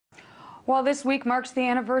While this week marks the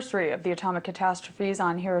anniversary of the atomic catastrophes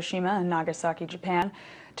on Hiroshima and Nagasaki, Japan,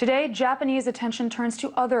 today Japanese attention turns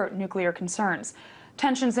to other nuclear concerns.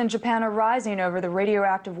 Tensions in Japan are rising over the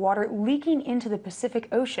radioactive water leaking into the Pacific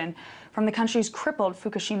Ocean from the country's crippled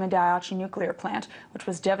Fukushima Daiichi nuclear plant, which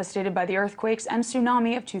was devastated by the earthquakes and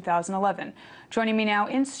tsunami of 2011. Joining me now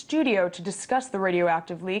in studio to discuss the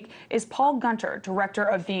radioactive leak is Paul Gunter, director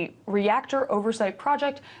of the Reactor Oversight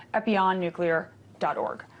Project at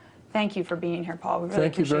beyondnuclear.org. Thank you for being here, Paul. We really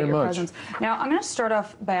appreciate your presence. Now, I'm going to start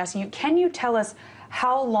off by asking you, can you tell us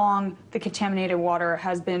how long the contaminated water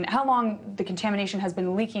has been, how long the contamination has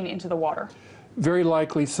been leaking into the water? Very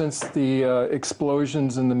likely since the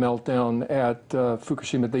explosions and the meltdown at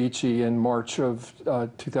Fukushima Daiichi in March of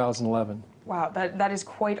 2011. Wow, that is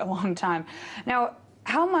quite a long time. Now,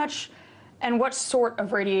 how much and what sort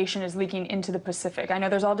of radiation is leaking into the Pacific? I know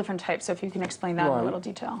there's all different types, so if you can explain that in a little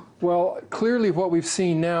detail. Well, clearly what we've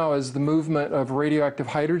seen now is the movement of radioactive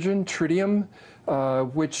hydrogen, tritium,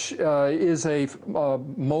 which is a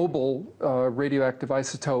mobile radioactive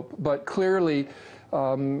isotope, but clearly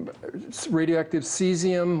radioactive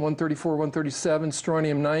cesium, 134, 137,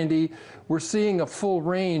 strontium-90. We're seeing a full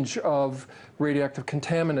range of radioactive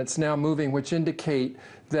contaminants now moving, which indicate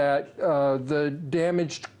that the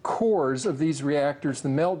damaged cores of these reactors, the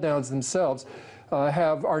meltdowns themselves,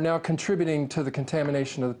 are now contributing to the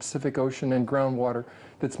contamination of the Pacific Ocean and groundwater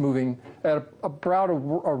that's moving at about a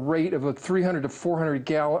rate of 300 to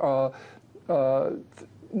 400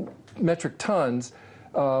 metric tons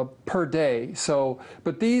per day. So,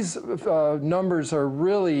 but these numbers are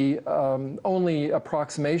really only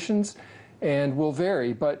approximations and will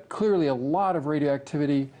vary, but clearly a lot of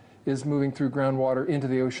radioactivity is moving through groundwater into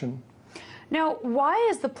the ocean. Now, why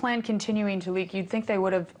is the plant continuing to leak? You'd think they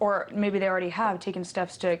would have, or maybe they already have, taken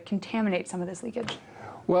steps to contaminate some of this leakage.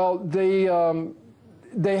 Well, they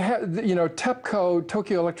have, you know, TEPCO,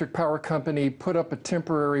 Tokyo Electric Power Company, put up a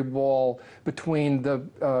temporary wall between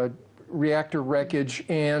the reactor wreckage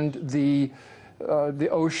and the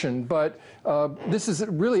ocean, but this has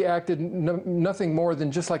really acted nothing more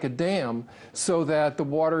than just like a dam, so that the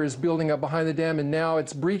water is building up behind the dam, and now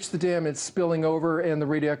it's breached the dam, it's spilling over, and the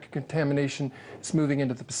radioactive contamination is moving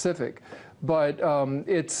into the Pacific. But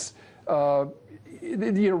you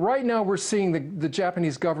know, right now we're seeing the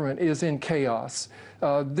Japanese government is in chaos.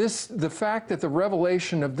 The fact that the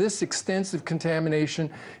revelation of this extensive contamination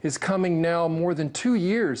is coming now more than 2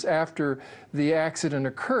 years after the accident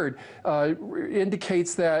occurred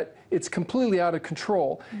indicates that it's completely out of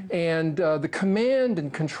control. And the command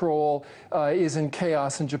and control is in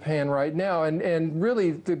chaos in Japan right now. And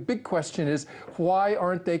really the big question is, why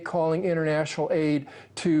aren't they calling international aid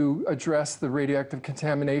to address the radioactive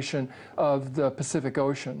contamination of the Pacific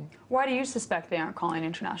Ocean? Why do you suspect they aren't calling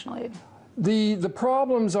international aid? The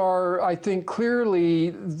problems are, I think,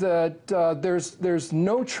 clearly that there's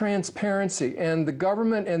no transparency, and the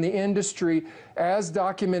government and the industry, as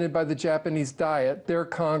documented by the Japanese Diet, their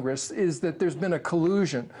Congress, is that there's been a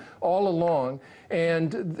collusion all along.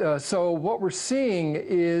 And so what we're seeing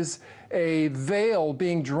is a veil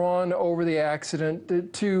being drawn over the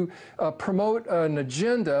accident to promote an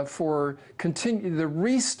agenda for the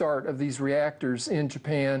restart of these reactors in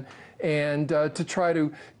Japan, and to try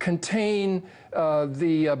to contain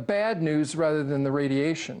the bad news rather than the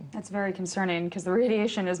radiation. That's very concerning, because the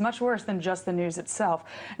radiation is much worse than just the news itself.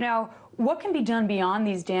 Now, what can be done beyond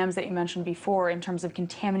these dams that you mentioned before in terms of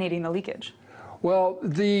contaminating the leakage? Well,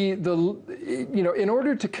 you know, in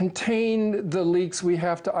order to contain the leaks, we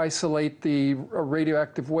have to isolate the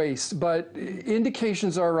radioactive waste. But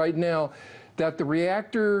indications are right now that the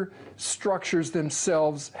reactor structures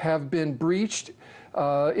themselves have been breached.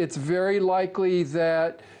 It's very likely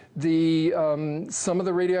that some of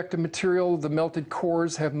the radioactive material, the melted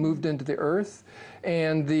cores, have moved into the earth,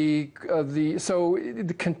 and so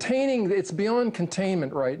it's beyond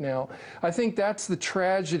containment right now. I think that's the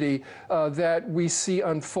tragedy that we see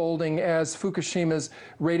unfolding as Fukushima's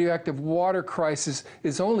radioactive water crisis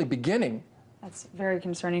is only beginning. That's very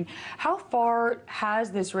concerning. How far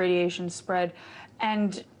has this radiation spread,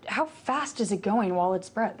 and how fast is it going while it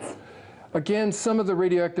spreads? Again, some of the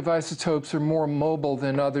radioactive isotopes are more mobile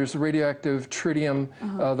than others. The radioactive tritium,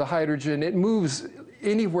 the hydrogen, it moves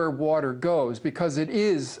anywhere water goes because it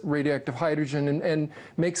is radioactive hydrogen and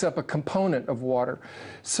makes up a component of water.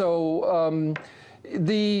 So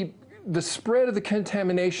the spread of the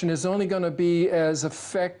contamination is only going to be as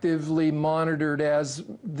effectively monitored as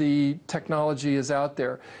the technology is out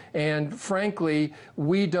there. And frankly,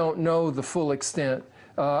 we don't know the full extent.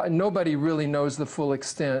 Nobody really knows the full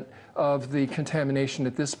extent of the contamination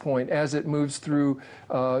at this point as it moves through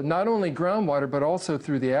not only groundwater but also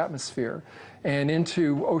through the atmosphere and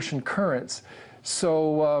into ocean currents.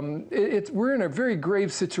 So we're in a very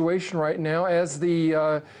grave situation right now, as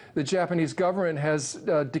the Japanese government has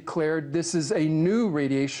declared this is a new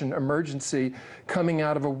radiation emergency coming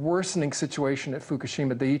out of a worsening situation at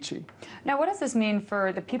Fukushima Daiichi. Now, what does this mean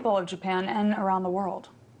for the people of Japan and around the world?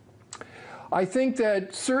 I think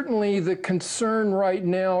that certainly the concern right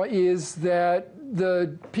now is that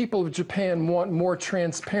the people of Japan want more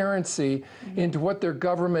transparency into what their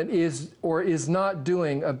government is or is not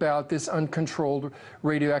doing about this uncontrolled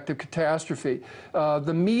radioactive catastrophe.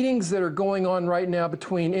 The meetings that are going on right now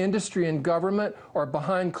between industry and government are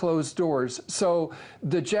behind closed doors. So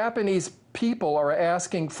the Japanese people are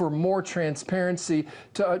asking for more transparency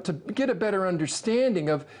to get a better understanding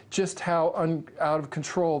of just how out of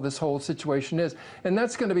control this whole situation is. And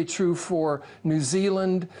that's going to be true for New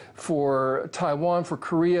Zealand, for Taiwan, for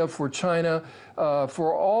Korea, for China,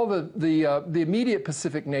 for all the immediate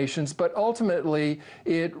Pacific nations, but ultimately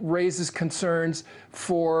it raises concerns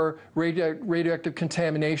for radioactive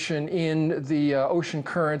contamination in the ocean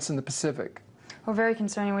currents in the Pacific. Well, very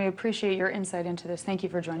concerning. We appreciate your insight into this. Thank you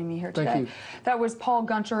for joining me here today. Thank you. That was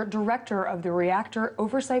Gunter, Director of the Reactor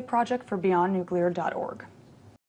Oversight Project for BeyondNuclear.org.